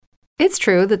It's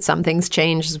true that some things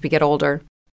change as we get older.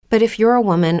 But if you're a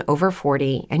woman over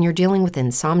 40 and you're dealing with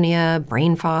insomnia,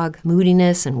 brain fog,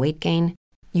 moodiness, and weight gain,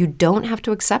 you don't have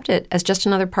to accept it as just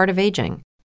another part of aging.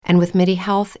 And with MIDI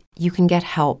Health, you can get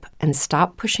help and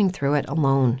stop pushing through it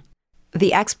alone.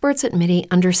 The experts at MIDI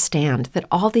understand that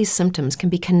all these symptoms can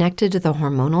be connected to the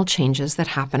hormonal changes that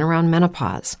happen around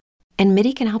menopause, and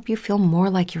MIDI can help you feel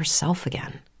more like yourself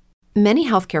again. Many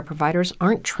healthcare providers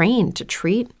aren't trained to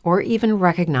treat or even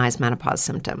recognize menopause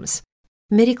symptoms.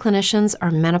 MIDI clinicians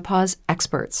are menopause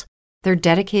experts. They're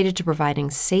dedicated to providing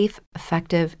safe,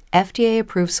 effective,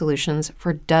 FDA-approved solutions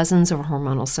for dozens of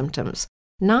hormonal symptoms,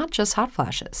 not just hot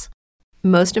flashes.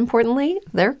 Most importantly,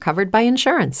 they're covered by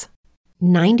insurance.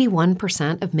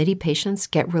 91% of MIDI patients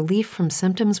get relief from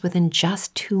symptoms within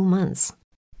just 2 months.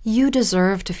 You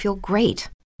deserve to feel great.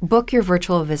 Book your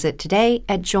virtual visit today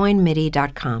at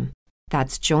joinmidi.com.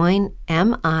 That's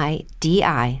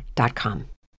joinmidi.com.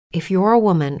 If you're a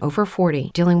woman over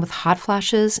 40 dealing with hot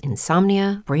flashes,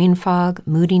 insomnia, brain fog,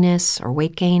 moodiness, or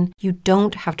weight gain, you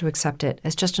don't have to accept it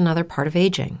as just another part of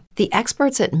aging. The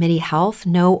experts at MIDI Health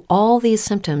know all these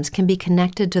symptoms can be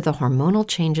connected to the hormonal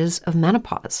changes of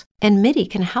menopause, and MIDI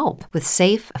can help with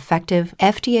safe, effective,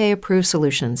 FDA-approved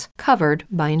solutions covered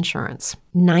by insurance.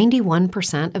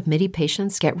 91% of MIDI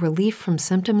patients get relief from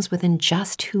symptoms within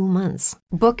just 2 months.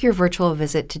 Book your virtual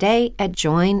visit today at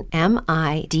joinmidi.com.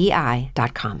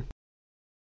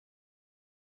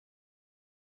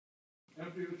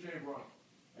 Empty the chamber on.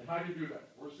 And how do you do that?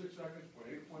 4 to 6 seconds, put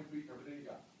 8-point beat, everything you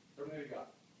got. Everything you got.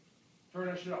 Turn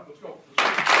that shit up. Let's go.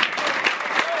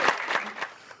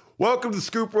 Welcome to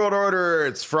Scoop World Order.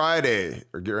 It's Friday.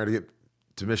 We're getting ready to get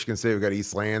to Michigan State. We've got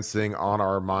East Lansing on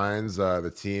our minds.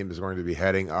 The team is going to be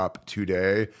heading up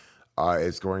today.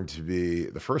 It's going to be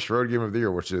the first road game of the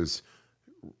year, which is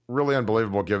really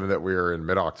unbelievable given that we are in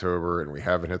mid-October and we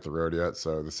haven't hit the road yet.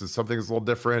 So this is something that's a little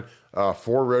different.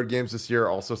 4 road games this year,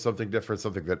 also something different,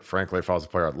 something that, frankly, if I was a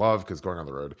player, I'd love because going on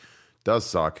the road does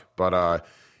suck. But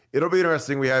it'll be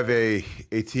interesting. We have a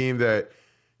team that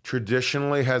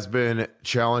traditionally has been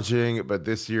challenging, but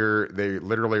this year they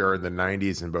literally are in the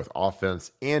 90s in both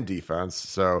offense and defense.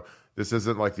 So this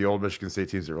isn't like the old Michigan State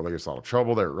teams that really get a lot of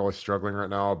trouble. They're really struggling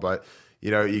right now, but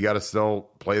you got to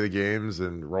still play the games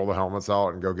and roll the helmets out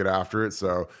and go get after it.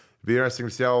 So it'd be interesting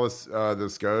to see how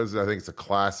this goes. I think it's a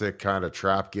classic kind of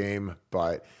trap game,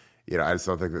 but I just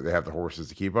don't think that they have the horses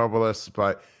to keep up with us.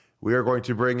 But we are going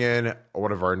to bring in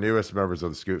one of our newest members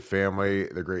of the Scoop family,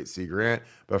 the great C. Grant.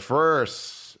 But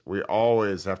first, we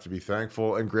always have to be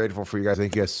thankful and grateful for you guys.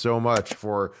 Thank you guys so much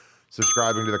for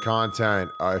subscribing to the content.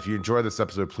 If you enjoyed this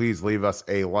episode, please leave us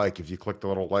a like. If you click the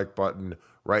little like button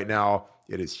right now,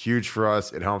 it is huge for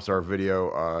us. It helps our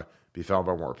video be found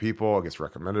by more people. It gets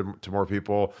recommended to more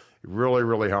people. It really,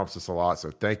 really helps us a lot.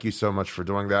 So thank you so much for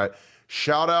doing that.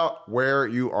 Shout out where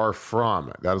you are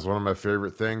from. That is one of my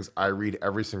favorite things. I read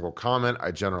every single comment.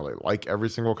 I generally like every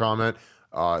single comment.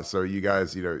 So you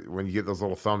guys, when you get those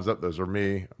little thumbs up, those are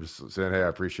me. I'm just saying, hey, I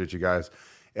appreciate you guys.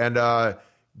 And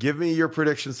give me your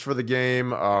predictions for the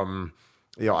game.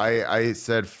 I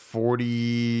said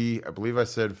 40, I believe I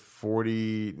said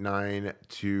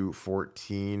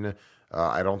 49-14.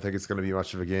 I don't think it's going to be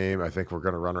much of a game. I think we're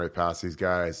going to run right past these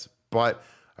guys, but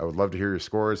I would love to hear your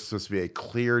scores. It's supposed to be a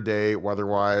clear day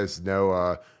weather-wise.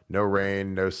 No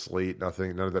rain, no sleet,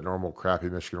 nothing, none of that normal crappy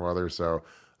Michigan weather. So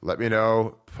let me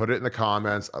know. Put it in the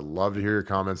comments. I'd love to hear your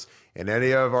comments. And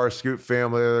any of our Scoop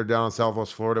family that are down in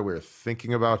Southwest Florida, we're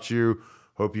thinking about you.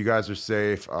 Hope you guys are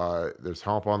safe. There's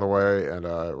help on the way, and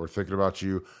we're thinking about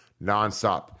you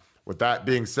nonstop. With that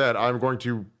being said, I'm going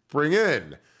to bring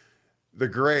in the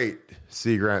great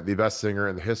C. Grant, the best singer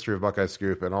in the history of Buckeye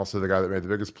Scoop, and also the guy that made the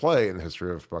biggest play in the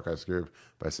history of Buckeye Scoop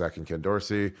by sacking Ken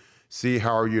Dorsey. C,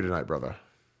 how are you tonight, brother?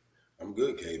 I'm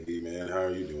good, KB, man. How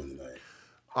are you doing tonight?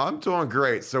 I'm doing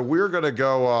great. So we're going to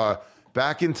go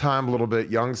back in time a little bit,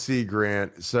 young C.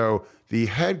 Grant. So the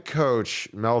head coach,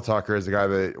 Mel Tucker, is a guy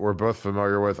that we're both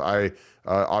familiar with. I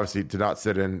obviously did not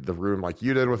sit in the room like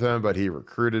you did with him, but he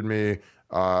recruited me.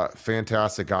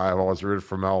 Fantastic guy. I've always rooted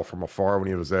for Mel from afar when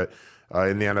he was in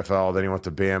the NFL. Then he went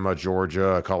to Bama,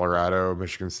 Georgia, Colorado,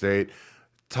 Michigan State.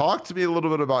 Talk to me a little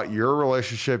bit about your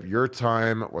relationship, your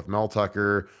time with Mel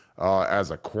Tucker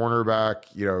as a cornerback.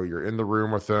 You're in the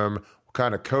room with him. What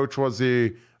kind of coach was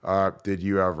he? Did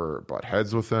you ever butt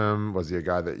heads with him? Was he a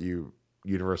guy that you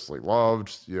universally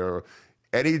loved?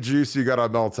 Any juice you got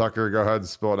on Mel Tucker, go ahead and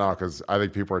spill it out, because I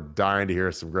think people are dying to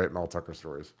hear some great Mel Tucker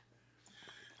stories.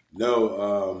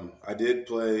 No, I did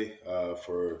play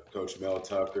for Coach Mel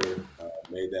Tucker.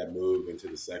 Made that move into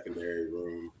the secondary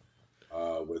room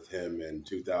with him in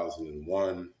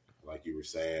 2001, like you were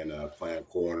saying, playing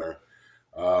corner.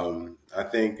 I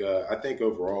think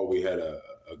overall we had a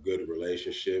good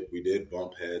relationship. We did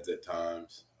bump heads at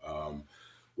times.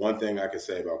 One thing I can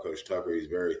say about Coach Tucker, he's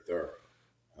very thorough.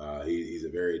 He's a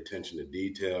very attention to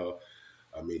detail.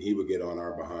 I mean, he would get on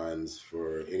our behinds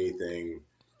for anything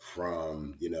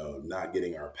from, not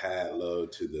getting our pad low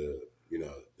to the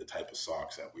type of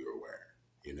socks that we were wearing.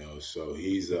 So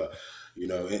he's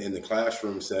in the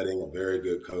classroom setting, a very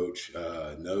good coach,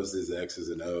 knows his X's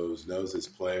and O's, knows his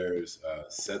players,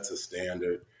 sets a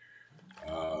standard.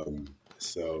 Overall,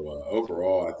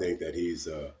 I think that he's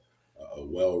a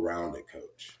well-rounded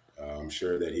coach. I'm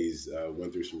sure that he's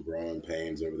went through some growing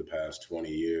pains over the past 20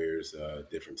 years,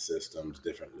 different systems,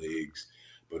 different leagues.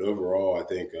 But overall, I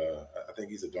think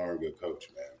he's a darn good coach,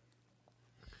 man.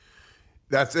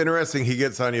 That's interesting. He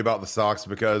gets on you about the socks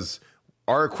because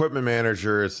our equipment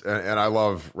managers, and I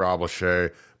love Rob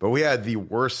Lachey, but we had the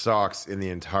worst socks in the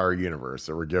entire universe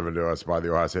that were given to us by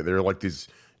the Ohio State. They were like these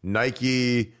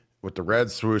Nike with the red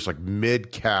swoosh, like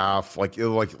mid calf, like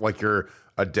you're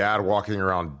a dad walking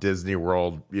around Disney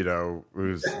World,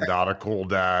 who's not a cool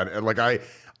dad. And like I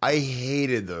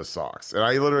hated those socks, and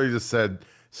I literally just said,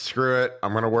 "Screw it,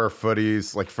 I'm gonna wear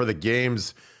footies." Like for the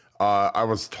games, I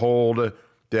was told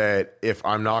that if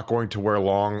I'm not going to wear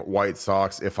long white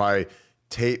socks, if I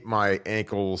tape my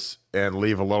ankles and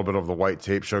leave a little bit of the white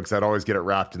tape showing, because I'd always get it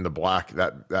wrapped in the black,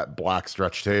 that black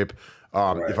stretch tape.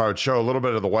 Right. If I would show a little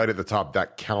bit of the white at the top,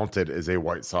 that counted as a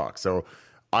white sock. So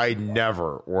I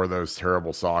never wore those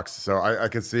terrible socks. So I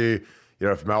could see,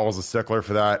 if Mel was a stickler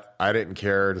for that, I didn't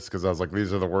care just because I was like,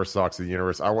 these are the worst socks in the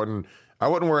universe. I wouldn't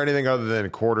wear anything other than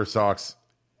quarter socks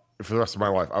for the rest of my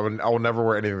life. I will never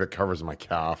wear anything that covers my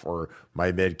calf or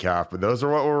my mid calf, but those are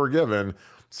what we were given.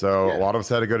 So yeah. A lot of us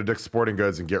had to go to Dick's Sporting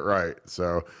Goods and get right.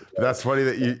 So that's funny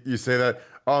that you say that.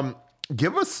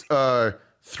 Give us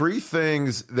three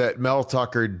things that Mel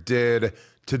Tucker did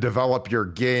to develop your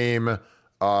game.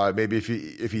 Maybe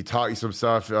if he taught you some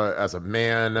stuff as a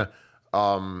man,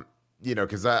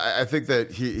 because I think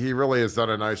that he really has done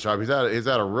a nice job. He's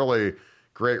had a really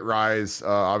great rise,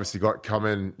 obviously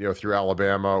coming through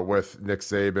Alabama with Nick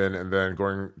Saban and then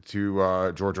going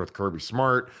to Georgia with Kirby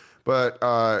Smart. But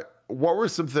what were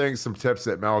some tips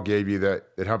that Mel gave you that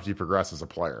helped you progress as a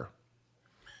player?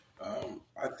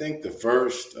 I think the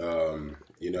first,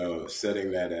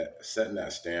 setting that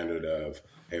standard of,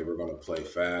 hey, we're going to play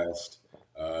fast.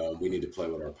 We need to play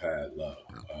with our pad low.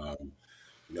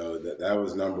 That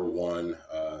was number one.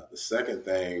 The second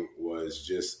thing was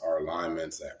just our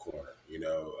alignments at corner,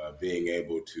 being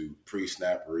able to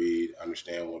pre-snap read,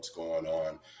 understand what's going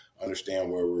on, understand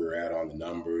where we were at on the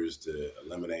numbers to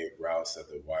eliminate routes that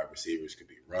the wide receivers could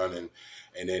be running.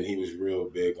 And then he was real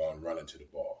big on running to the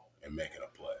ball and making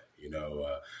a play.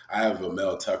 I have a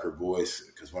Mel Tucker voice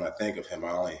because when I think of him,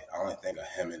 I only think of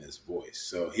him in his voice.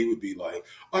 So he would be like,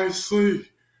 I see.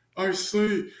 I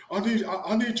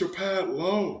need your pad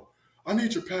low. I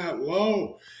need your pad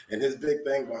low. And his big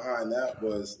thing behind that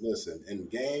was, listen, in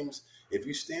games, if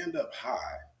you stand up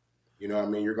high,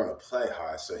 you're going to play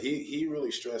high. So he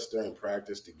really stressed during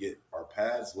practice to get our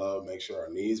pads low, make sure our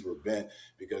knees were bent,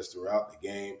 because throughout the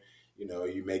game,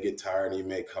 you may get tired and you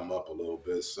may come up a little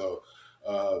bit. So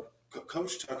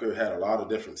Coach Tucker had a lot of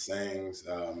different sayings.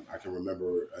 I can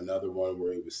remember another one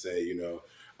where he would say,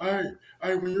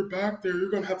 hey, when you're back there, you're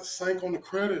going to have to sink on the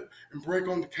credit and break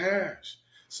on the cash.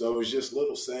 So it was just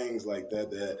little sayings like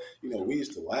that, we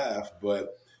used to laugh,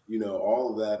 but,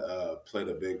 all of that played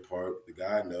a big part. The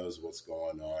guy knows what's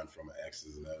going on from an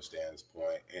X's and O's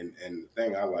standpoint. And the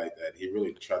thing I like that he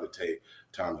really tried to take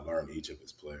time to learn each of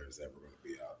his players that were going to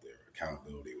be out there.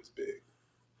 Accountability was big.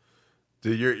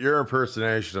 Dude, your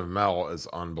impersonation of Mel is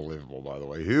unbelievable, by the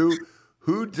way.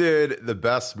 Who did the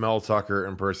best Mel Tucker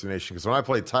impersonation? Because when I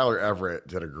played, Tyler Everett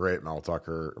did a great Mel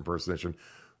Tucker impersonation.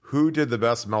 Who did the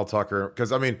best Mel Tucker?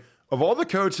 Because, of all the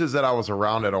coaches that I was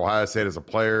around at Ohio State as a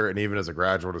player and even as a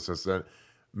graduate assistant,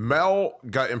 Mel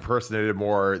got impersonated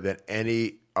more than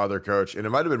any other coach. And it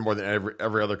might have been more than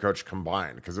every other coach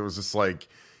combined, because it was just like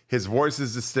his voice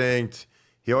is distinct.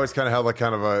 He always kind of had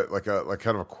kind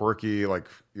of a quirky,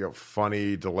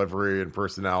 funny delivery and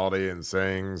personality and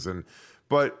sayings.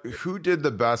 But who did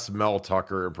the best Mel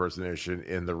Tucker impersonation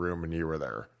in the room when you were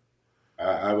there?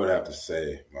 I would have to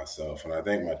say myself, and I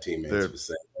think my teammates would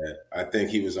say that. I think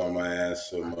he was on my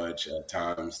ass so much at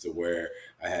times to where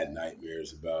I had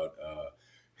nightmares about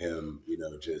him,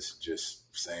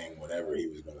 just saying whatever he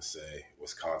was going to say.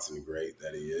 Wisconsin great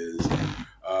that he is.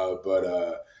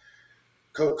 But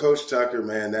Coach Tucker,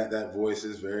 man, that voice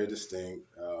is very distinct.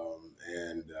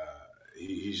 And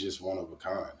he's just one of a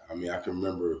kind. I mean, I can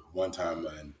remember one time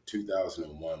in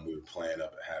 2001, we were playing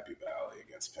up at Happy Valley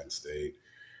against Penn State,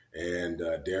 and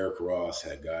Derrick Ross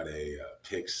had got a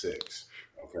pick six.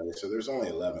 Okay, so there's only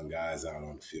 11 guys out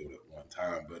on the field at one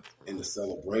time, but in the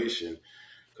celebration,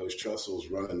 Coach Tressell's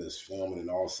running this film, and then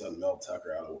all of a sudden Mel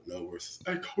Tucker out of nowhere says,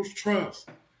 "Hey, Coach Tress,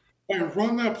 hey,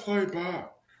 run that play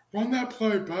back. Run that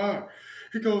play back."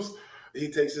 He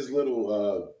takes his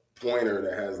little pointer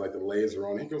that has like a laser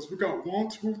on it. He goes, "We got 1,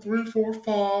 2, 3, 4,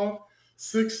 5,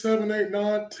 6, 7, 8,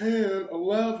 9, 10,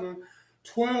 11,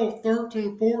 12,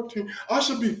 13, 14. I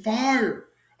should be fired.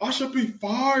 I should be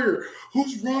fired.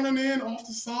 Who's running in off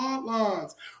the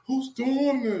sidelines? Who's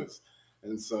doing this?"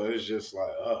 And so it's just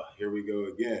like, oh, here we go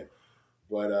again.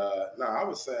 But no, I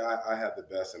would say I had the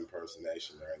best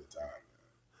impersonation during the time.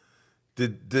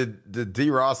 Did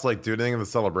D Ross like do anything in the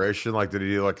celebration? Like, did he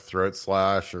do like throat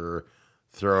slash or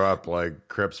throw up like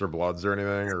Crips or Bloods or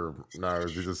anything? Or no,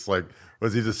 was he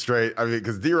just straight? I mean,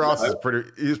 because D Ross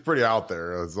he's pretty out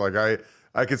there. It's like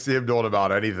I could see him doing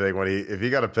about anything if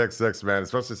he got a pick six, man,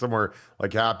 especially somewhere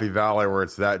like Happy Valley where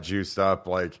it's that juiced up.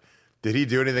 Like, did he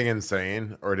do anything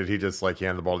insane, or did he just like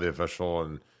hand the ball to the official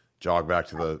and jog back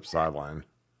to the sideline?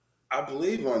 I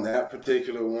believe on that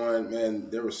particular one, man,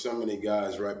 there were so many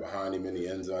guys right behind him in the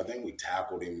end zone. I think we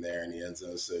tackled him there in the end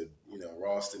zone. So,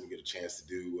 Ross didn't get a chance to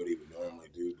do what he would normally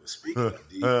do. But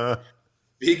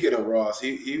speaking of Ross,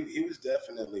 he was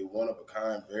definitely one of a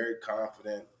kind, very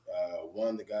confident, one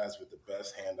of the guys with the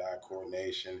best hand-eye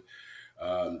coordination.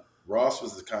 Ross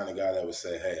was the kind of guy that would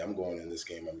say, "Hey, I'm going in this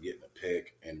game, I'm getting a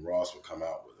pick," and Ross would come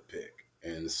out with a pick.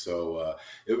 And so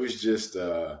it was just,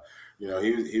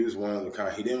 he was one of the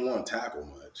kind. He didn't want to tackle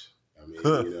much. I mean,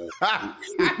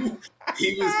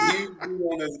 he was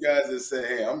one of those guys that said,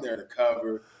 "Hey, I'm there to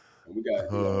cover," and we got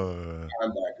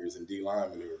linebackers and D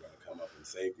linemen who are going to come up, and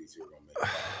safeties who are going to make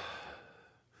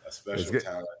a special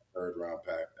talent third round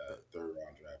draft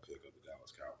pick of the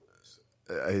Dallas Cowboys. So.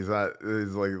 He's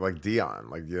like Dion.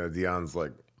 Like, Dion's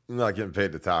like not getting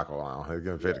paid to tackle now. He's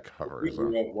getting paid to cover. We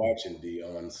grew up watching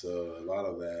Dion, so a lot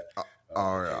of that.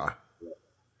 Yeah.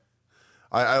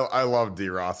 I love D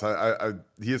Ross.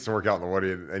 He used to work out in the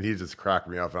Woody, and he just cracked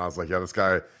me up. And I was like, yeah, this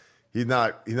guy, he's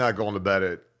not going to bed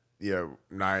at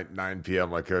 9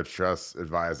 p.m. like Coach Tress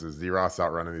advises. D Ross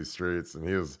out running these streets, and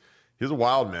he was a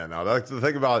wild man. Now that's the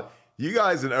thing about you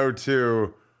guys in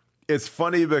 02. It's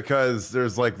funny because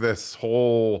there's like this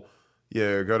whole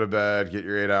go to bed, get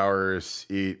your 8 hours,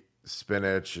 eat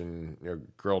spinach and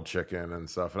grilled chicken and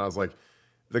stuff. And I was like,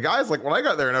 the guys, like when I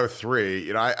got there in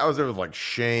 03, I was there with like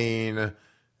Shane,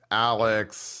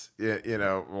 Alex,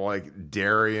 like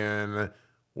Darian,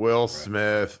 Will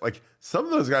Smith, like some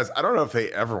of those guys, I don't know if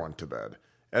they ever went to bed.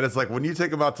 And it's like when you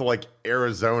take them out to like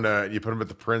Arizona and you put them at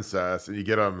the Princess and you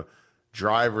get them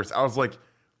drivers, I was like,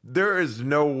 there is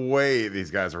no way these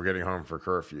guys were getting home for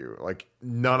curfew. Like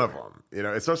none of them,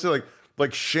 especially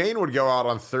like Shane would go out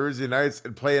on Thursday nights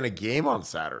and play in a game on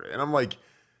Saturday. And I'm like,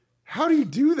 how do you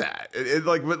do that?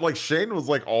 But Shane was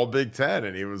like all Big Ten,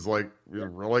 and he was like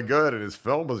really good, and his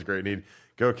film was great. And he'd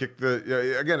go kick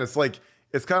again. It's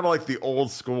kind of like the old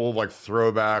school like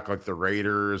throwback, like the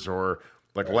Raiders or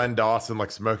like Len Dawson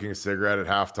like smoking a cigarette at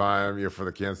halftime, for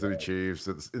the Kansas City Chiefs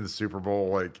in the Super Bowl.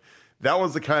 Like that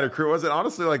was the kind of crew. Was it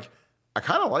honestly like I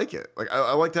kind of like it. Like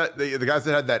I like that the guys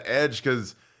that had that edge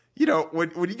because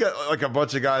when you get like a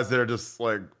bunch of guys that are just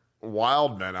like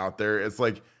wild men out there, it's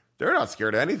like. They're not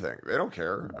scared of anything. They don't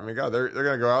care. I mean, God, they're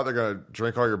going to go out. They're going to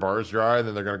drink all your bars dry, and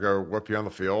then they're going to go whip you on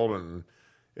the field, and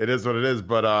it is what it is.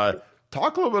 But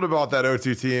talk a little bit about that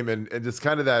 02 team and just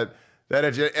kind of that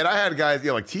edge. And I had guys,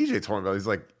 like TJ told me about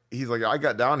it. He's like, I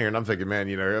got down here, and I'm thinking, man,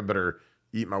 I better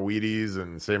eat my Wheaties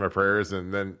and say my prayers.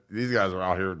 And then these guys are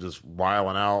out here just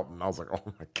wiling out, and I was like,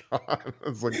 oh my God.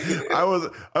 It's like I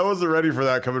wasn't ready for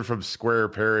that coming from Square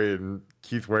Perry and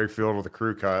Keith Wakefield with a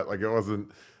crew cut. Like I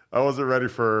wasn't ready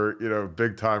for,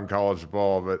 big time college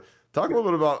ball, but talk a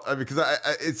little bit about, because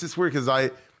it's just weird because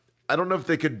I don't know if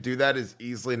they could do that as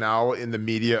easily now in the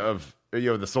media of,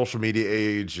 the social media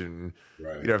age. And,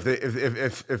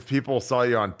 if people saw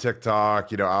you on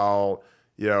TikTok, out,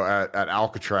 at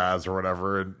Alcatraz or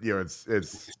whatever, and,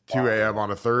 it's 2 a.m.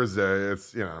 on a Thursday,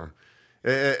 it's,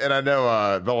 and I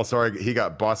know Belisari, he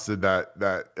got busted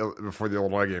that before the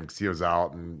Illinois game because he was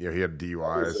out and, he had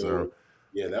DUI. So.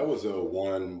 Yeah, that was a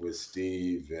one with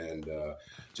Steve, and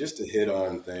just to hit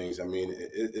on things. I mean,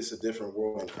 it's a different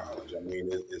world in college. I mean,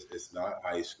 it's not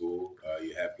high school.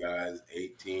 You have guys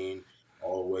 18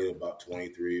 all the way to about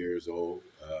 23 years old.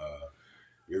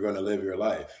 You're going to live your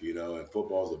life, and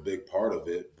football is a big part of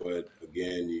it. But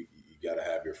again, you got to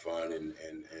have your fun. And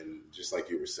just like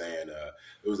you were saying,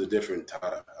 it was a different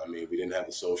time. I mean, we didn't have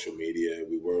the social media.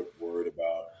 We weren't worried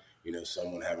about,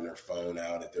 someone having their phone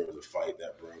out if there was a fight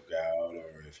that broke out,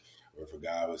 or if a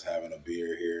guy was having a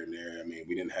beer here and there. I mean,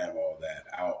 we didn't have all that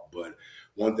out. But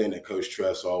one thing that Coach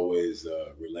Tress always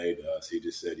relayed to us, he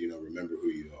just said, remember who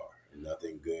you are. And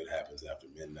nothing good happens after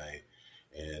midnight.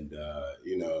 And,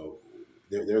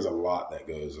 there's a lot that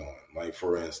goes on. Like,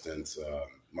 for instance,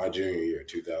 my junior year,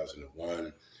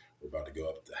 2001, we're about to go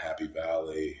up to Happy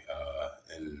Valley.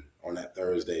 And on that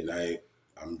Thursday night,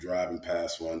 I'm driving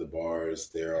past one of the bars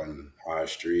there on High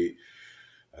Street.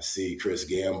 I see Chris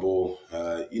Gamble.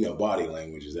 Body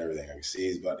language is everything. I can see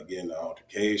he's about to get in an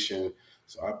altercation.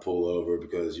 So I pull over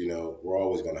because, we're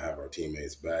always going to have our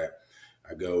teammates back.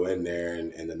 I go in there,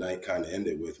 and the night kind of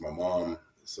ended with my mom's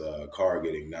car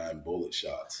getting 9 bullet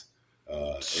shots.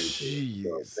 And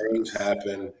things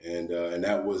happen, and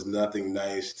that was nothing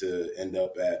nice to end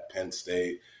up at Penn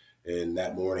State. And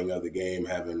that morning of the game,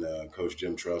 having Coach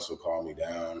Jim Tressel call me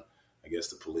down, I guess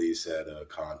the police had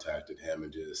contacted him,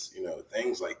 and just,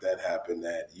 things like that happen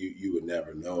that you would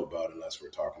never know about unless we're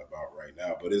talking about right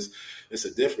now. But it's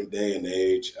a different day and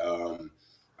age.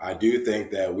 I do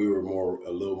think that we were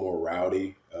a little more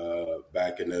rowdy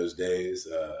back in those days.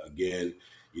 Again,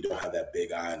 you don't have that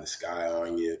big eye in the sky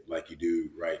on you like you do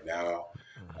right now.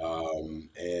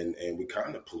 And we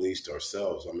kind of policed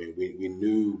ourselves. I mean, we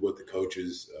knew what the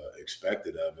coaches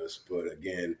expected of us, but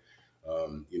again,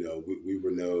 we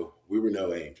were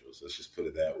no angels. Let's just put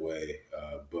it that way.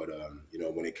 But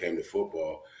when it came to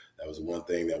football, that was one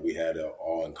thing that we had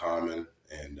all in common.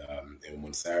 And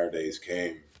when Saturdays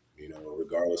came,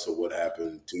 regardless of what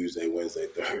happened Tuesday, Wednesday,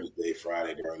 Thursday,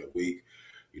 Friday during the week,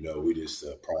 we just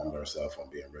primed ourselves on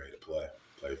being ready to play,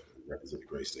 represent the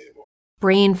great state of Oregon.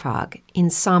 Brain fog,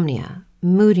 insomnia,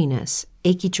 moodiness,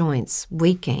 achy joints,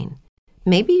 weight gain.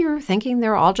 Maybe you're thinking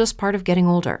they're all just part of getting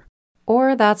older,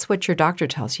 or that's what your doctor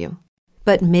tells you.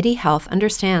 But MIDI Health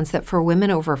understands that for women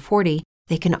over 40,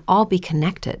 they can all be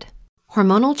connected.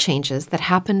 Hormonal changes that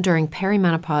happen during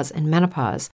perimenopause and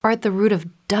menopause are at the root of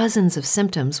dozens of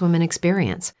symptoms women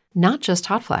experience, not just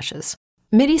hot flashes.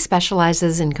 MIDI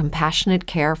specializes in compassionate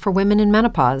care for women in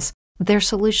menopause. Their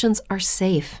solutions are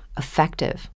safe,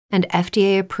 effective, and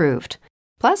FDA approved.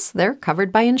 Plus, they're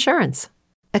covered by insurance.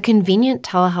 A convenient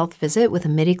telehealth visit with a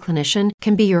MIDI clinician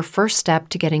can be your first step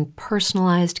to getting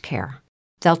personalized care.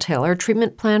 They'll tailor a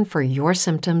treatment plan for your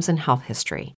symptoms and health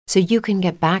history so you can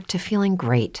get back to feeling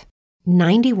great.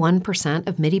 91%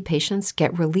 of MIDI patients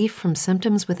get relief from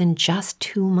symptoms within just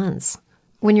 2 months.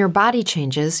 When your body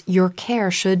changes, your care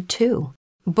should too.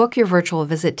 Book your virtual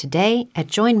visit today at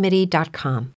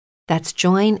joinmidi.com. That's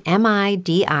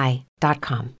joinmidi.com.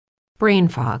 Brain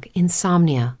fog,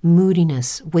 insomnia,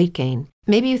 moodiness, weight gain.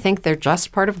 Maybe you think they're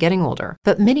just part of getting older,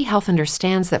 but MIDI Health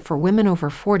understands that for women over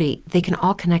 40, they can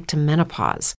all connect to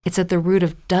menopause. It's at the root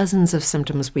of dozens of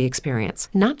symptoms we experience,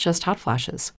 not just hot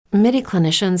flashes. MIDI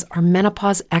clinicians are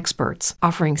menopause experts,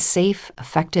 offering safe,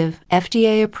 effective,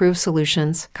 FDA-approved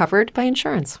solutions covered by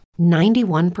insurance.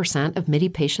 91% of MIDI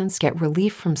patients get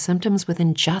relief from symptoms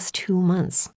within just 2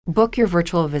 months. Book your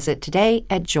virtual visit today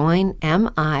at joinmidi.com.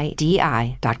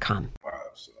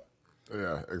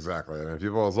 Yeah, exactly. And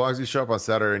people, as long as you show up on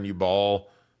Saturday and you ball,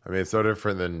 I mean, it's so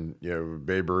different than,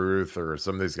 Babe Ruth or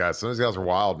some of these guys. Some of these guys are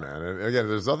wild, man. And again,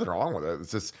 there's nothing wrong with it.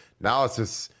 It's just, now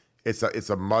it's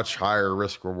a much higher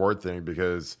risk reward thing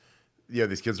because,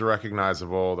 these kids are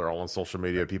recognizable. They're all on social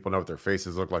media. People know what their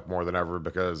faces look like more than ever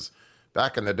because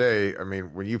back in the day, I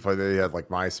mean, when you played, they had like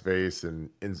MySpace and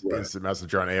Instant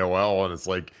Messenger on AOL. And it's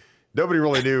like, nobody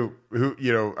really knew who,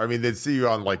 I mean, they'd see you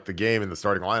on like the game in the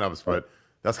starting lineups, but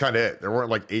that's kind of it. There weren't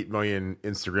like 8 million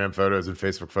Instagram photos and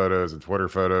Facebook photos and Twitter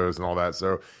photos and all that.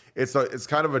 So it's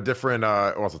kind of a different,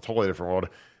 it's a totally different world.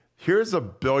 Here's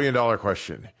 $1 billion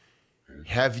question.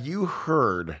 Have you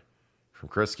heard from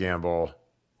Chris Gamble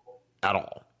at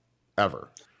all,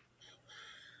 ever?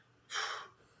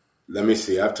 Let me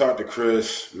see. I've talked to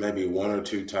Chris maybe 1 or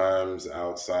 2 times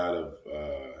outside of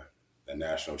the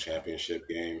national championship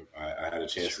game. I had a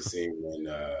chance to see him in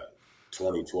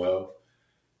 2012.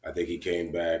 I think he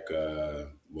came back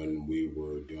when we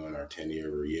were doing our 10-year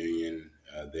reunion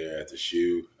there at the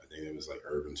Shoe. I think it was like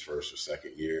Urban's first or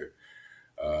second year.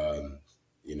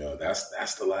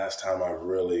 That's the last time I've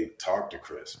really talked to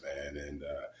Chris, man. And,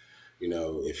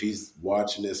 if he's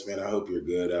watching this, man, I hope you're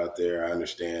good out there. I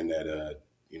understand that,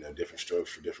 different strokes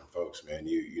for different folks, man.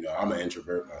 I'm an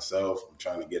introvert myself. I'm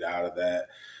trying to get out of that.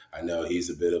 I know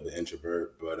he's a bit of an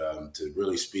introvert, but to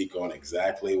really speak on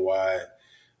exactly why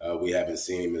we haven't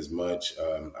seen him as much,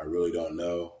 I really don't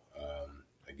know.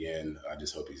 Again, I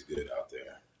just hope he's good out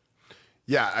there.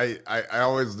 Yeah, I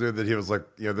always knew that he was like,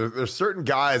 there's certain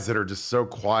guys that are just so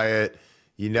quiet.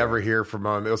 You never hear from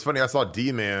them. It was funny. I saw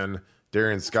D-Man,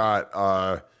 Darian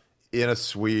Scott, in a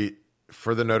suite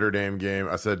for the Notre Dame game.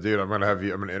 I said, dude, I'm going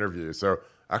to interview you. So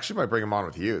I actually might bring him on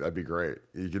with you. That'd be great.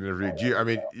 You can interview. I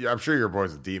mean, I'm sure your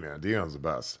boy's a D-Man. D-Man's the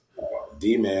best.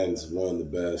 D-Man's one of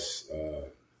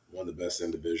the best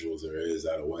individuals there is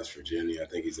out of West Virginia. I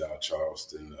think he's out of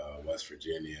Charleston, West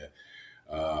Virginia.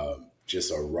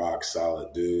 Just a rock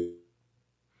solid dude.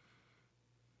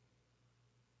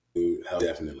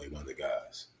 Definitely one of the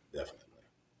guys. Definitely.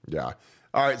 Yeah.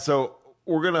 All right. So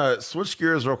we're going to switch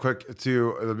gears real quick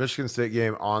to the Michigan State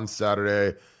game on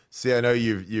Saturday. See, I know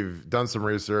you've done some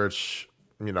research.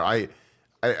 I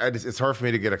just, it's hard for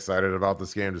me to get excited about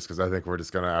this game just because I think we're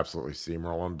just going to absolutely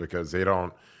steamroll them because they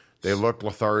look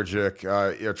lethargic.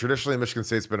 Traditionally, Michigan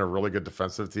State's been a really good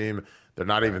defensive team. They're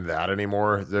not even that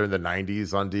anymore. They're in the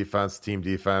 90s on defense, team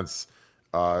defense.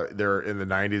 They're in the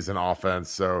 90s in offense.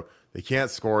 So they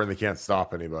can't score and they can't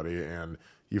stop anybody. And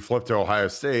you flip to Ohio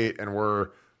State and we're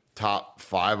top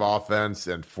 5 offense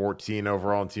and 14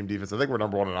 overall in team defense. I think we're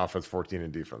number 1 in offense, 14 in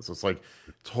defense. So it's like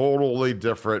totally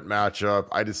different matchup.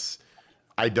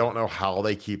 I don't know how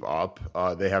they keep up.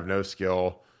 They have no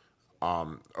skill.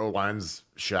 O-line's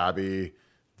shabby.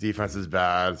 Defense is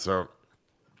bad. So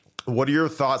what are your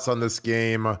thoughts on this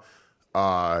game? And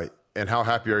how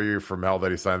happy are you for Mel that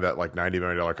he signed that like $90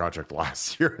 million contract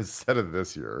last year instead of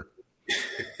this year?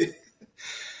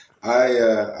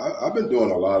 I've been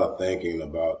doing a lot of thinking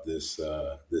about this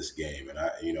game, and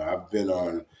I've been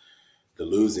on the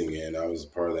losing end. I was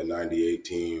part of that '98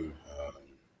 team.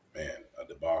 A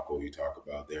debacle you talk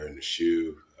about there in the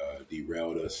shoe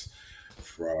derailed us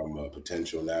from a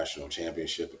potential national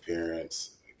championship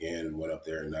appearance. Again, went up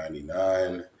there in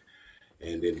 '99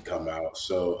 and didn't come out.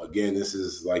 So again, this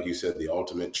is, like you said, the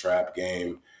ultimate trap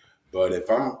game. But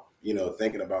if I'm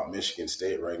thinking about Michigan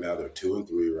State right now, they're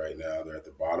 2-3 right now. They're at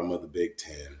the bottom of the Big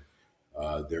Ten.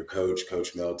 Their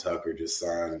coach Mel Tucker, just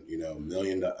signed,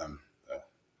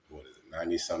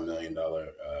 $90-some million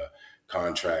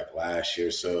contract last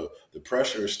year. So the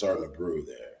pressure is starting to brew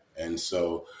there. And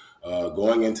so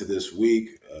going into this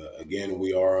week, again,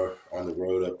 we are on the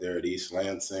road up there at East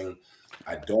Lansing.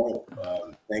 I don't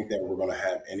think that we're going to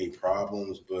have any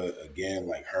problems. But again,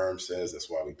 like Herm says,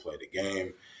 that's why we play the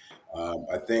game.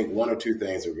 I think one or two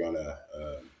things are going to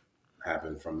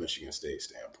happen from Michigan State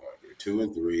standpoint. You're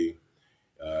 2-3.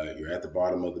 You're at the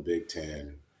bottom of the Big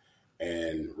Ten.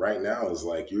 And right now it's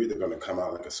like you're either going to come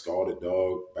out like a scalded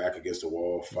dog back against the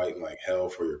wall, fighting like hell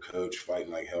for your coach,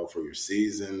 fighting like hell for your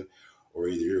season, or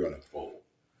either you're going to fold.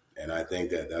 And I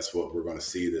think that that's what we're going to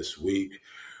see this week.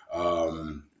 As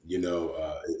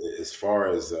far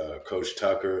as Coach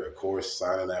Tucker, of course,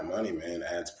 signing that money, man,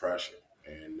 adds pressure.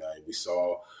 And we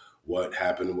saw what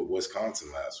happened with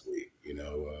Wisconsin last week,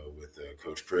 with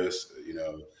Coach Chris.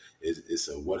 It's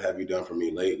a what have you done for me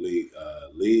lately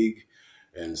league.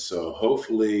 And so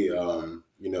hopefully,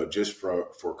 just for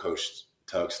Coach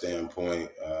Tuck's standpoint,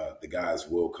 the guys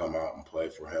will come out and play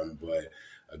for him. But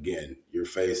again, you're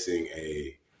facing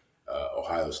a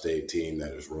Ohio State team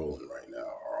that is rolling right now.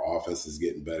 Our offense is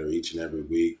getting better each and every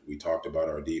week. We talked about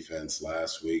our defense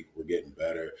last week. We're getting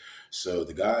better. So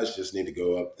the guys just need to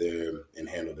go up there and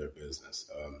handle their business.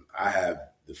 I have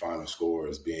the final score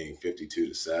as being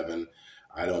 52-7.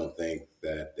 I don't think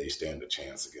that they stand a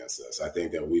chance against us. I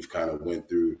think that we've kind of went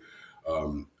through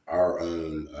our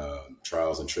own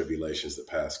trials and tribulations the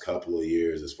past couple of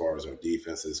years as far as our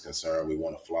defense is concerned. We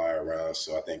want to fly around.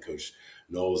 So I think Coach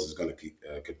Knowles is going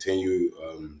to continue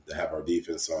to have our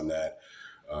defense on that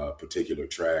particular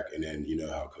track. And then,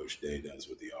 how Coach Day does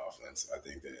with the offense. I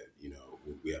think that,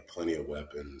 we have plenty of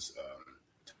weapons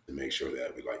to make sure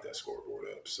that we light that scoreboard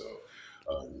up. So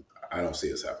I don't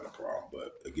see us having a problem.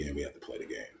 But, again, we have to play the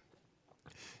game.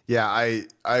 Yeah, I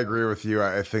agree with you.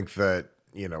 I think that,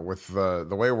 with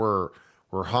the way we're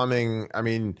humming, I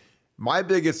mean, my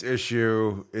biggest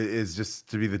issue is just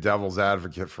to be the devil's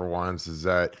advocate for once is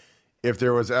that if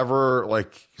there was ever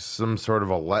like some sort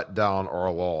of a letdown or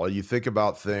a lull, you think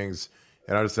about things,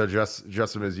 and I just said,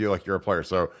 Justin, as you, like you're a player.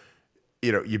 So,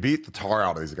 you beat the tar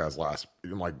out of these guys last,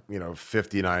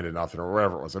 59-0 or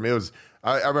whatever it was. I mean,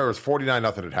 I remember it was 49-0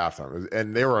 at halftime,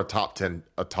 and they were a top 10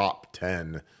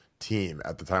 team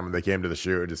at the time when they came to the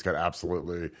shoe and just got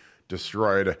absolutely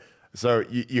destroyed. So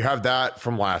you have that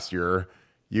from last year.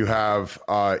 You have,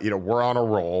 we're on a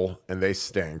roll and they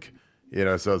stink,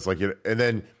 so it's like, and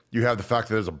then you have the fact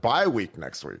that there's a bye week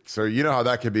next week. So how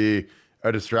that could be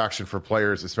a distraction for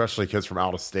players, especially kids from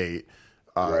out of state,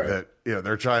 right. That,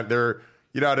 they're trying,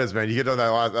 You know how it is, man. You get to that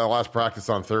last practice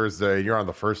on Thursday, and you're on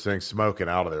the first thing smoking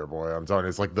out of there, boy. I'm telling you,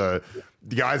 it's like the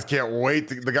guys can't wait.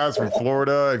 The guys from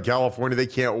Florida and California, they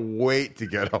can't wait to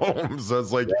get home. So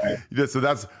it's like, so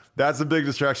that's a big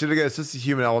distraction. Again, it's just a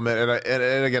human element.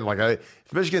 And again, like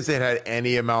if Michigan State had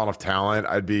any amount of talent,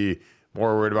 I'd be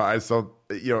more worried about. I still,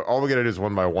 all we got to do is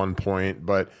win by 1 point.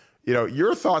 But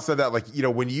your thoughts on that, like,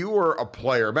 when you were a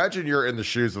player, imagine you're in the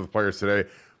shoes of the players today,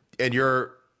 and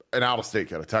you're an out-of-state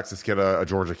kid, a Texas kid, a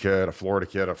Georgia kid, a Florida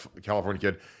kid, a California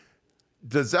kid.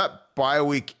 Does that bye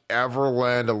week ever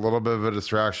lend a little bit of a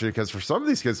distraction? Because for some of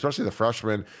these kids, especially the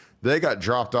freshmen, they got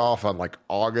dropped off on like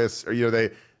August, or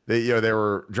they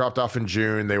were dropped off in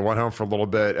June. They went home for a little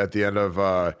bit at the end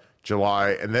of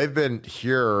July, and they've been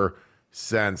here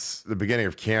since the beginning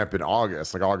of camp in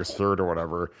August, like August 3rd or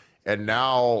whatever. And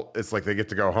now it's like they get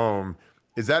to go home.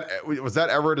 Was that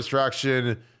ever a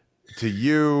distraction to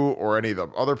you or any of the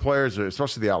other players, or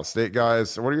especially the out-of-state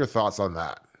guys? What are your thoughts on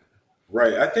that?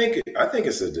 Right. I think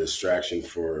it's a distraction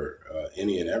for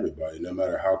any and everybody, no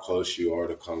matter how close you are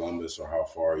to Columbus or how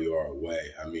far you are away.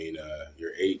 I mean,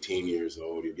 you're 18 years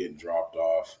old, you're getting dropped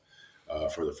off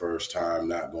for the first time,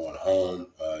 not going home.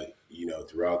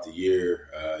 Throughout the year,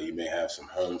 you may have some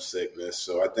homesickness.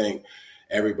 So I think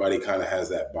everybody kind of has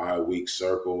that bye week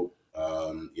circled,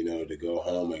 to go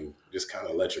home and just kind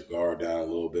of let your guard down a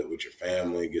little bit with your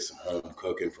family, get some home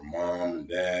cooking from mom and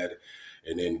dad,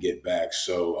 and then get back.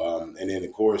 So, and then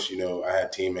of course, I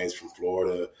had teammates from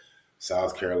Florida,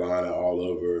 South Carolina, all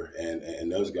over, and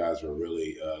those guys were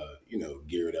really,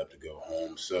 geared up to go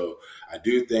home. So I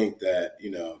do think that,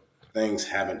 things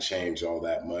haven't changed all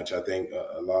that much. I think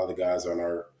a lot of the guys on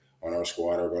our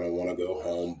squad are going to want to go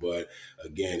home, but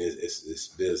again, it's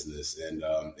business, and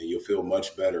you'll feel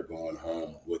much better going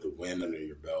home with a win under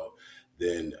your belt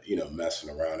than messing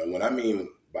around. And what I mean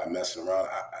by messing around,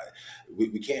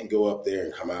 we can't go up there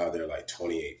and come out of there like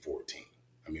 28-14.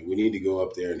 I mean, we need to go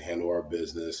up there and handle our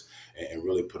business and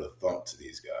really put a thump to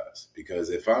these guys. Because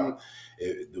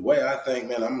the way I think,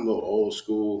 man, I'm a little old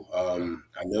school.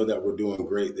 I know that we're doing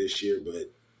great this year,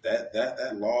 but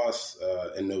that loss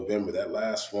in November, that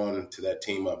last one to that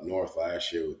team up north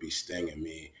last year would be stinging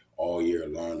me all year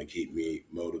long to keep me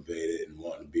motivated and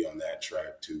wanting to be on that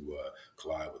track to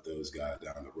collide with those guys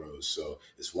down the road. So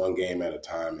it's one game at a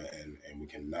time, and we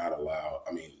cannot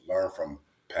learn from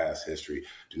past history.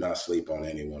 Do not sleep on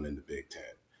anyone in the Big Ten.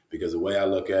 Because the way I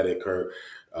look at it, Kurt,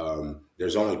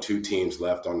 there's only 2 teams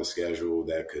left on the schedule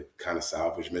that could kind of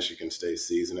salvage Michigan State's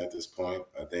season at this point.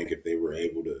 I think if they were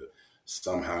able to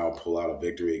somehow pull out a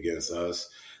victory against us,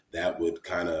 that would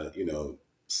kind of,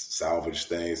 salvage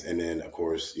things. And then, of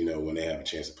course, when they have a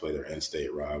chance to play their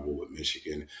in-state rival with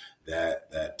Michigan,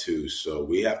 that too. So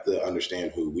we have to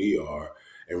understand who we are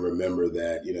and remember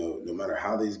that, no matter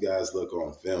how these guys look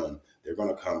on film, they're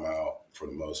going to come out for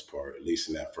the most part, at least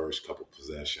in that first couple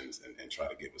possessions, and try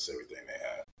to give us everything they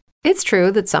have. It's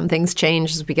true that some things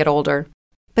change as we get older.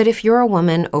 But if you're a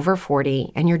woman over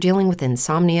 40 and you're dealing with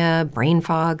insomnia, brain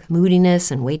fog, moodiness,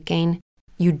 and weight gain,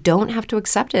 you don't have to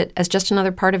accept it as just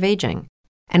another part of aging.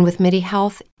 And with MIDI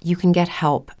Health, you can get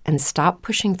help and stop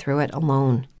pushing through it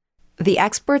alone. The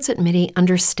experts at MIDI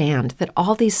understand that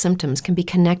all these symptoms can be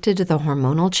connected to the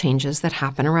hormonal changes that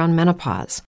happen around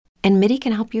menopause. And MIDI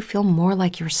can help you feel more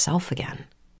like yourself again.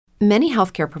 Many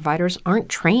healthcare providers aren't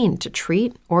trained to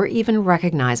treat or even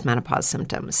recognize menopause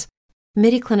symptoms.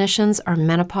 MIDI clinicians are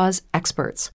menopause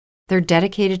experts. They're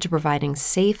dedicated to providing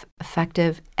safe,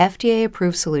 effective,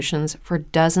 FDA-approved solutions for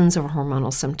dozens of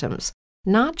hormonal symptoms,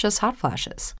 not just hot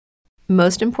flashes.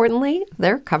 Most importantly,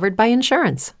 they're covered by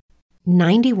insurance.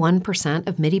 91%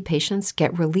 of MIDI patients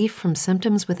get relief from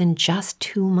symptoms within just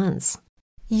 2 months.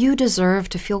 You deserve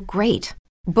to feel great.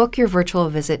 Book your virtual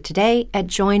visit today at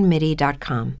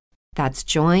joinmidi.com. That's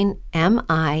joinmidi.com.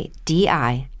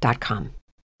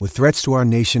 With threats to our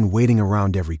nation waiting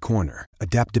around every corner,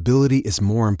 adaptability is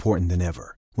more important than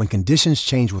ever. When conditions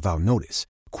change without notice,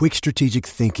 quick strategic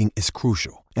thinking is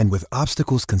crucial. And with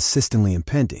obstacles consistently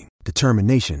impending,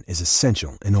 determination is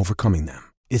essential in overcoming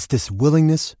them. It's this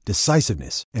willingness,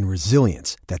 decisiveness, and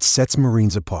resilience that sets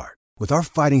Marines apart. With our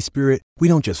fighting spirit, we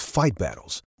don't just fight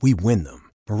battles, we win them.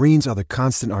 Marines are the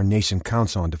constant our nation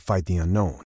counts on to fight the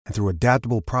unknown. And through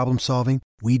adaptable problem solving,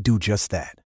 we do just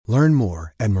that. Learn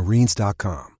more at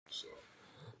marines.com.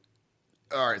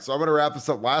 All right, so I'm going to wrap this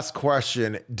up. Last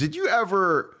question. Did you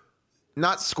ever,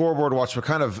 not scoreboard watch, but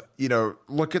kind of,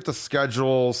 look at the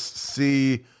schedules,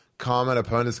 see common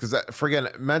opponents? Because,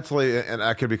 forget mentally, and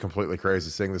I could be completely crazy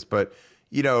saying this, but,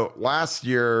 last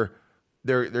year,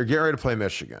 they're getting ready to play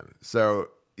Michigan. So,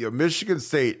 Michigan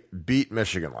State beat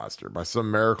Michigan last year by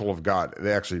some miracle of God.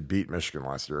 They actually beat Michigan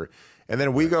last year. and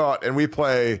then we go out and we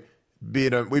beat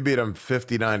them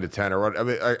 59-10 or what. I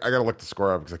mean, I got to look the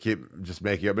score up because I keep just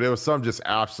making it, but it was some just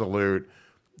absolute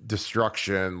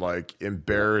destruction, like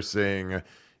embarrassing.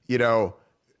 You know,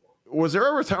 was there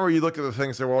ever a time where you look at the thing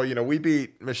and say, well, you know, we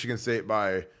beat Michigan State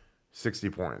by 60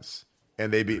 points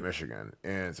and they beat Michigan,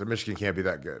 and so Michigan can't be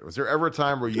that good? Was there ever a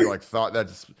time where you like thought that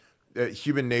just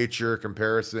human nature,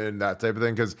 comparison, that type of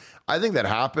thing? Because I think that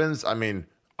happens. I mean,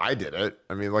 I did it.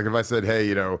 I mean, like if I said, hey,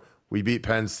 you know, we beat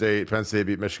Penn State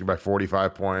beat Michigan by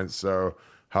 45 points, so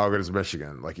how good is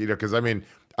Michigan? Like, you know, because I mean,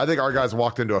 I think our guys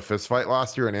walked into a fist fight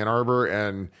last year in Ann Arbor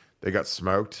and they got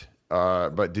smoked.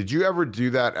 But did you ever do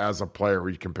that as a player where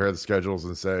you compare the schedules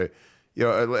and say, you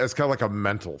know, it's kind of like a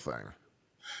mental thing?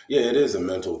 Yeah, it is a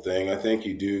mental thing. I think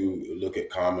you do look at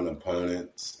common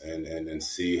opponents and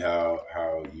see how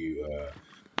you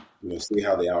see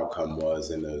how the outcome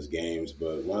was in those games.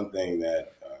 But one thing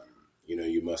that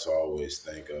you must always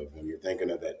think of when you're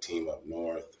thinking of that team up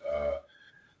north,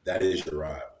 that is your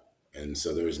rival. And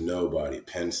so there's nobody,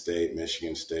 Penn State,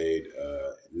 Michigan State,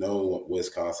 no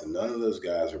Wisconsin, none of those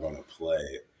guys are going to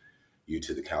play you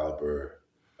to the caliber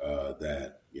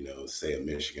that, say a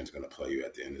Michigan's going to play you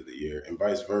at the end of the year, and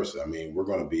vice versa. I mean, we're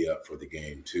going to be up for the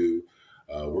game too.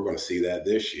 We're going to see that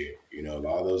this year. A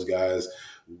lot of those guys,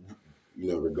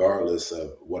 regardless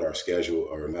of what our schedule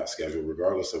or not schedule,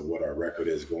 regardless of what our record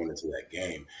is going into that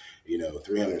game,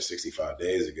 365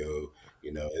 days ago,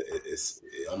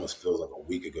 it almost feels like a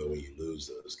week ago when you lose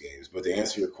those games. But to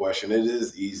answer your question, it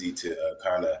is easy to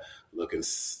kind of look and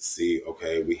see,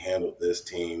 okay, we handled this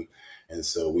team, and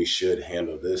so we should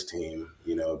handle this team,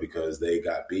 because they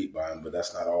got beat by them. But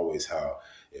that's not always how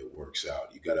it works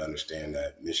out. You got to understand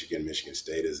that Michigan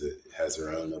State has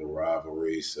their own little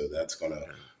rivalry, so that's going to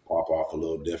pop off a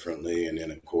little differently. And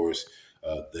then, of course,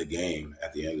 the game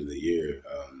at the end of the year,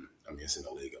 it's in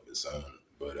a league of its own.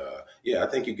 But, I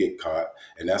think you get caught.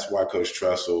 And that's why Coach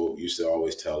Tressel used to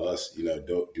always tell us, do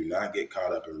not get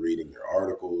caught up in reading your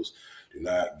articles. Do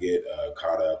not get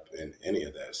caught up in any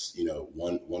of this,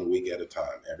 one week at a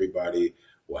time. Everybody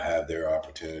will have their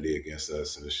opportunity against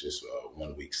us, and it's just a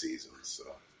 1 week season. So,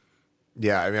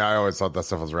 yeah, I always thought that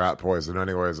stuff was rat poison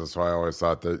anyways. That's why I always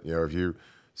thought that, if you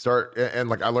start, and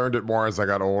like I learned it more as I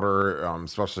got older,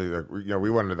 especially, like, we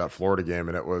went into that Florida game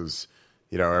and it was,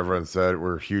 everyone said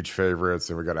we're huge favorites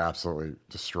and we got absolutely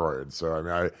destroyed.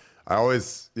 So, I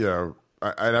always,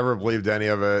 I never believed any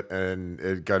of it, and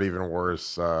it got even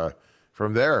worse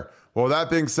from there. Well, that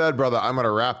being said, brother, I'm going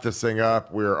to wrap this thing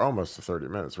up. We're almost to 30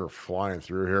 minutes. We're flying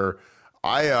through here.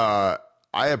 I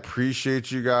appreciate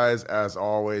you guys as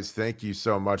always. Thank you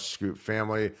so much, Scoop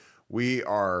family. We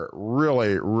are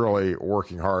really, really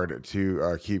working hard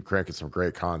to keep cranking some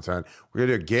great content. We're going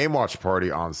to do a game watch party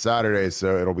on Saturday,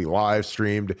 so it'll be live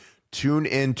streamed. Tune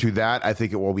into that. I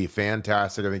think it will be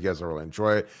fantastic. I think you guys will really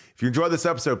enjoy it. If you enjoyed this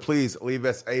episode, please leave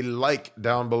us a like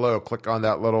down below. Click on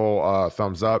that little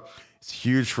thumbs up. It's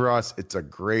huge for us. It's a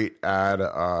great add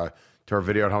to our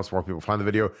video. It helps more people find the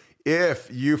video. If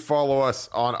you follow us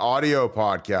on audio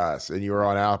podcasts and you're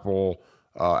on Apple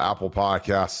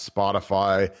Podcasts,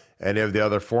 Spotify, any of the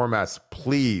other formats,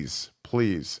 please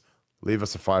leave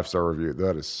us a 5-star review.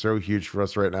 That is so huge for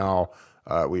us right now.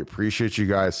 We appreciate you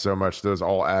guys so much. Those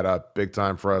all add up big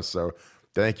time for us. So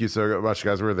thank you so much,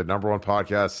 guys. We're the #1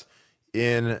 podcast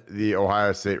in the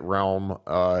Ohio State realm.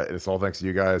 It's all thanks to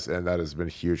you guys, and that has been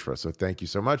huge for us. So thank you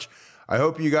so much. I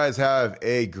hope you guys have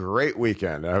a great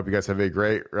weekend. I hope you guys have a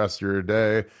great rest of your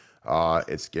day.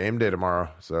 It's game day tomorrow,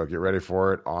 so get ready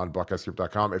for it on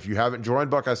BuckeyesCoop.com. If you haven't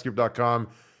joined BuckeyesCoop.com,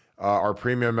 our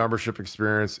premium membership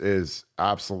experience is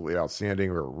absolutely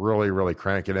outstanding. We're really, really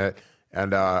cranking it,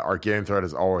 and our game thread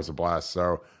is always a blast.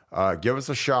 So give us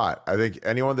a shot. I think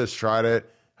anyone that's tried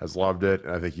it has loved it,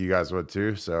 and I think you guys would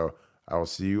too. So I will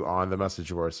see you on the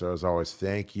message board. So as always,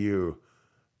 thank you,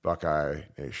 Buckeye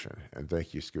Nation, and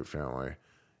thank you, Scoop family.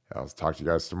 I'll talk to you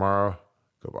guys tomorrow.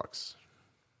 Go Bucks.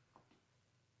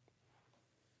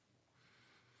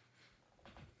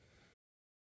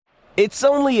 It's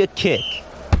only a kick,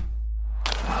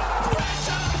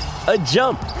 a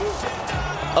jump,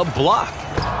 a block.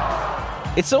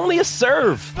 It's only a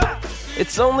serve.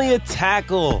 It's only a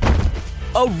tackle,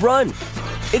 a run.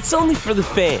 It's only for the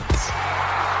fans.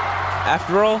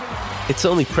 After all, it's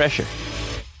only pressure.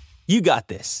 You got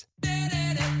this.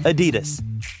 Adidas.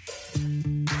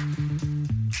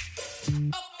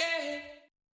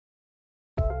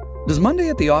 Does Monday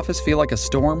at the office feel like a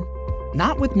storm?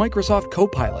 Not with Microsoft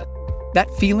Copilot. That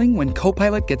feeling when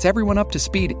Copilot gets everyone up to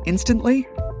speed instantly?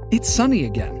 It's sunny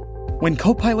again. When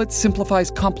Copilot simplifies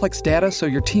complex data so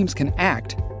your teams can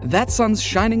act, that sun's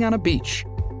shining on a beach.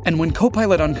 And when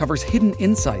Copilot uncovers hidden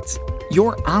insights,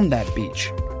 you're on that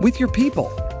beach with your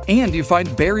people and you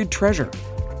find buried treasure.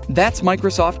 That's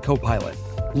Microsoft Copilot.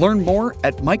 Learn more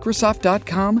at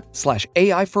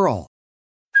Microsoft.com/AI for all.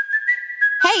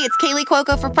 Hey, it's Kaylee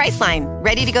Cuoco for Priceline.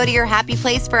 Ready to go to your happy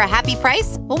place for a happy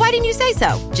price? Well, why didn't you say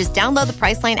so? Just download the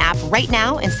Priceline app right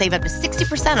now and save up to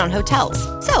 60% on hotels.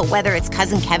 So whether it's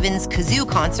Cousin Kevin's Kazoo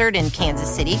Concert in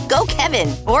Kansas City, go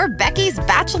Kevin, or Becky's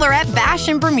Bachelorette Bash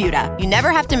in Bermuda, you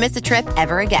never have to miss a trip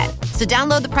ever again. So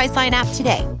download the Priceline app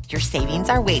today. Your savings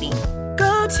are waiting.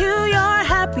 Go to your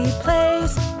happy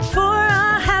place for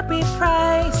a happy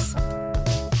price.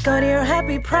 Go to your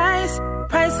happy price,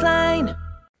 Priceline.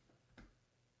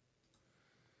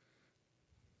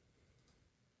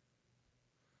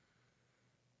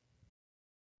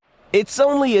 It's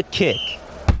only a kick,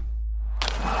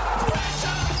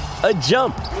 a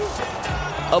jump,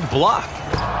 a block.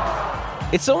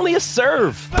 It's only a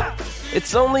serve.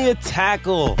 It's only a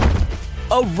tackle,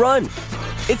 a run.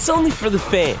 It's only for the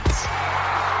fans.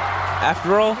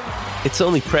 After all, it's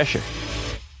only pressure.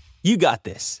 You got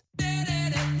this.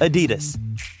 Adidas.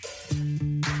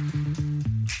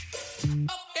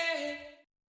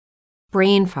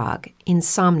 Brain fog,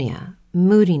 insomnia,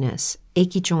 moodiness,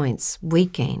 achy joints,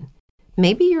 weight gain.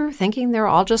 Maybe you're thinking they're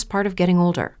all just part of getting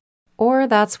older, or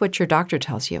that's what your doctor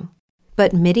tells you.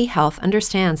 But MIDI Health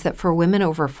understands that for women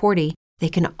over 40, they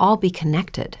can all be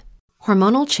connected.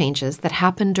 Hormonal changes that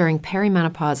happen during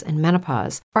perimenopause and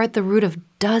menopause are at the root of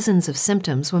dozens of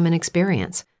symptoms women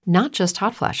experience, not just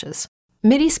hot flashes.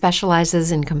 MIDI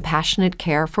specializes in compassionate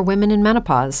care for women in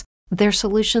menopause. Their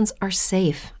solutions are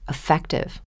safe,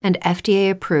 effective, and FDA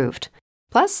approved.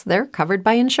 Plus, they're covered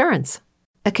by insurance.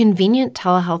 A convenient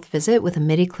telehealth visit with a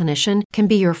MIDI clinician can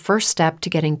be your first step to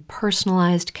getting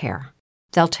personalized care.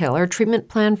 They'll tailor a treatment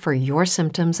plan for your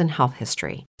symptoms and health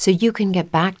history so you can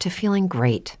get back to feeling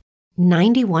great.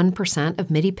 91% of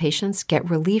MIDI patients get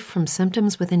relief from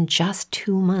symptoms within just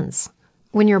 2 months.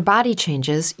 When your body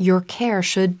changes, your care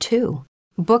should too.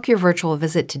 Book your virtual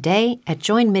visit today at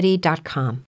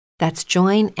joinmidi.com. That's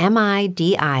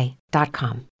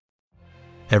joinmidi.com.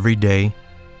 Every day,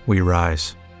 we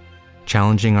rise,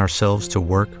 challenging ourselves to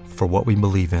work for what we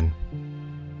believe in.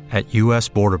 At U.S.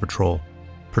 Border Patrol,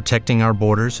 protecting our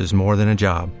borders is more than a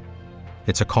job.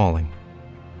 It's a calling.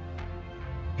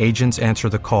 Agents answer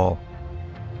the call,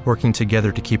 working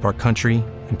together to keep our country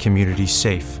and communities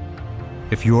safe.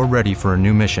 If you're ready for a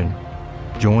new mission,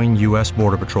 join U.S.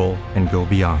 Border Patrol and go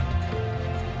beyond.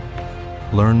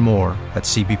 Learn more at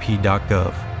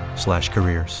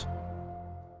cbp.gov/careers.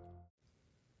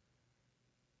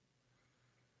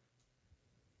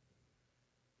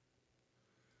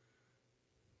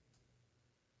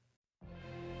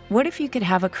 What if you could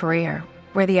have a career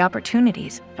where the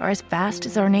opportunities are as vast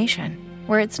as our nation,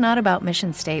 where it's not about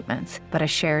mission statements, but a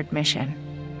shared mission?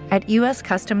 At U.S.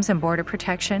 Customs and Border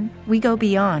Protection, we go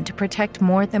beyond to protect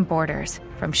more than borders.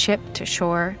 From ship to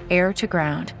shore, air to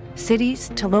ground,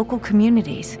 cities to local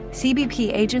communities,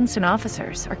 CBP agents and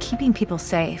officers are keeping people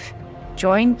safe.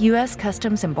 Join U.S.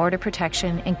 Customs and Border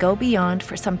Protection and go beyond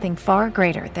for something far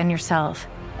greater than yourself.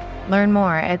 Learn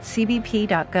more at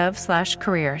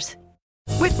cbp.gov/careers.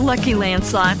 With Lucky Land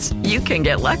Slots, you can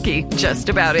get lucky just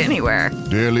about anywhere.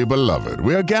 Dearly beloved,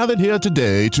 we are gathered here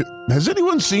today to... Has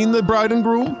anyone seen the bride and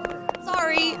groom?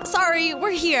 Sorry,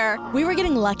 we're here. We were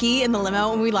getting lucky in the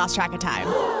limo and we lost track of time.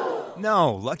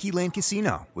 No, Lucky Land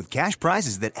Casino, with cash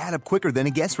prizes that add up quicker than a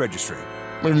guest registry.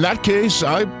 In that case,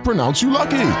 I pronounce you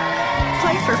lucky.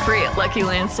 Play for free at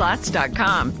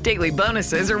LuckyLandSlots.com. Daily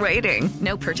bonuses are waiting.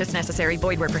 No purchase necessary.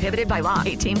 Void where prohibited by law.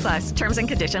 18+. Terms and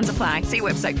conditions apply. See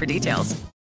website for details.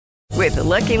 With the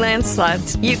Lucky Land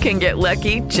Slots, you can get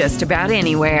lucky just about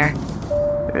anywhere.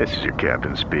 This is your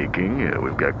captain speaking.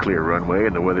 We've got clear runway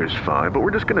and the weather's fine, but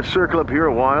we're just going to circle up here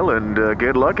a while and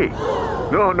get lucky.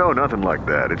 No, nothing like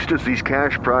that. It's just these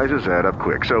cash prizes add up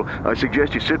quick. So I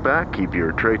suggest you sit back, keep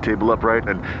your tray table upright,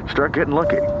 and start getting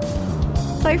lucky.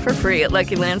 Play for free at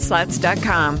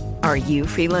LuckyLandSlots.com. Are you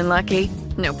feeling lucky?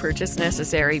 No purchase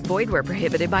necessary. Void where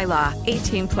prohibited by law.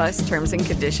 18+ terms and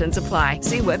conditions apply.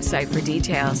 See website for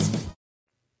details.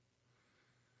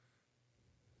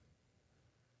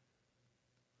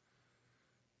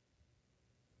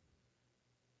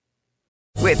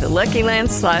 With the Lucky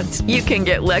Land Slots, you can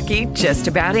get lucky just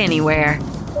about anywhere.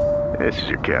 This is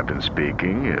your captain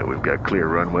speaking. We've got clear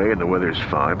runway and the weather's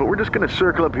fine, but we're just going to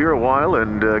circle up here a while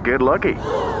and get lucky.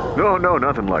 No,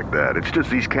 nothing like that. It's just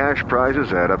these cash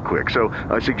prizes add up quick. So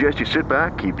I suggest you sit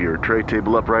back, keep your tray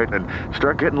table upright, and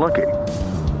start getting lucky.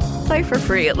 Play for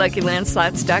free at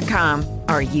LuckyLandSlots.com.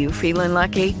 Are you feeling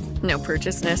lucky? No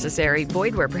purchase necessary.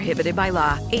 Void where prohibited by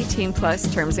law. 18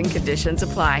 plus terms and conditions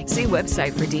apply. See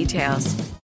website for details.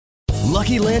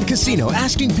 Lucky Land Casino,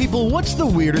 asking people, what's the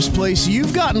weirdest place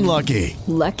you've gotten lucky?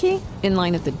 Lucky? In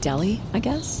line at the deli, I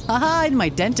guess? Aha, in my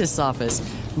dentist's office.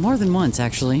 More than once,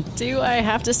 actually. Do I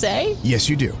have to say? Yes,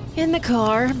 you do. In the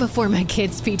car before my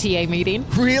kids' PTA meeting.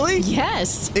 Really?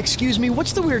 Yes. Excuse me,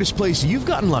 what's the weirdest place you've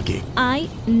gotten lucky? I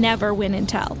never win and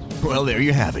tell. Well, there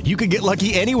you have it. You can get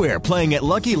lucky anywhere, playing at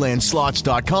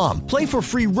LuckyLandSlots.com. Play for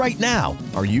free right now.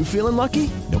 Are you feeling lucky?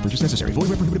 No purchase necessary. Void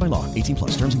where prohibited by law. 18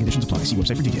 plus. Terms and conditions apply. See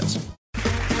website for details.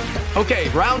 Okay,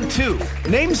 round two.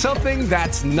 Name something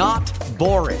that's not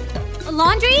boring. A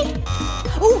laundry?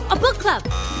 Ooh, a book club.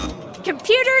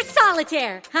 Computer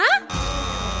solitaire, huh?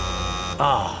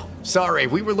 Ah, oh, sorry.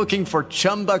 We were looking for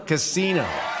Chumba Casino.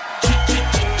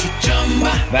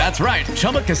 That's right.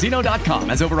 ChumbaCasino.com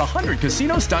has over 100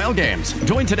 casino-style games.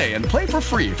 Join today and play for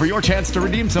free for your chance to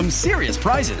redeem some serious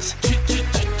prizes.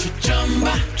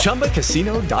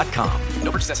 ChumbaCasino.com.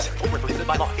 No purchase necessary. Void where prohibited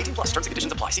by law. 18 plus. Terms and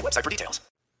conditions apply. See website for details.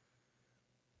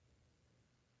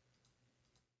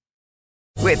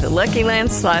 With Lucky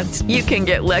Land Slots, you can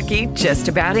get lucky just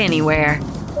about anywhere.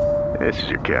 This is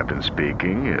your captain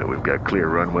speaking. We've got clear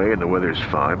runway and the weather's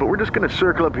fine, but we're just going to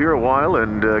circle up here a while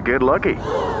and get lucky.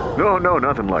 No,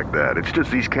 nothing like that. It's just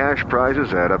these cash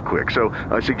prizes add up quick. So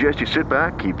I suggest you sit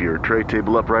back, keep your tray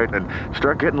table upright, and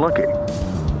start getting lucky.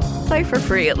 Play for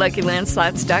free at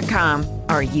LuckyLandSlots.com.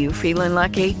 Are you feeling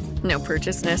lucky? No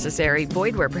purchase necessary.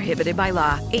 Void where prohibited by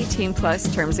law. 18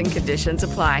 plus terms and conditions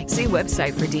apply. See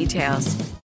website for details.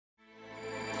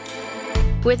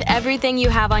 With everything you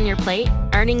have on your plate,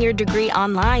 earning your degree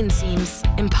online seems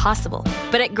impossible.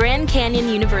 But at Grand Canyon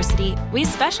University, we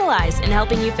specialize in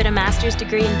helping you fit a master's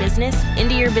degree in business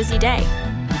into your busy day.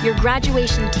 Your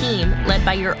graduation team, led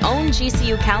by your own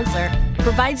GCU counselor,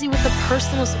 provides you with the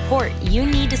personal support you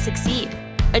need to succeed.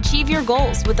 Achieve your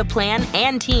goals with a plan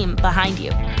and team behind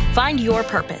you. Find your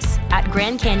purpose at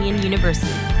Grand Canyon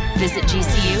University. Visit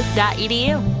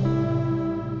gcu.edu.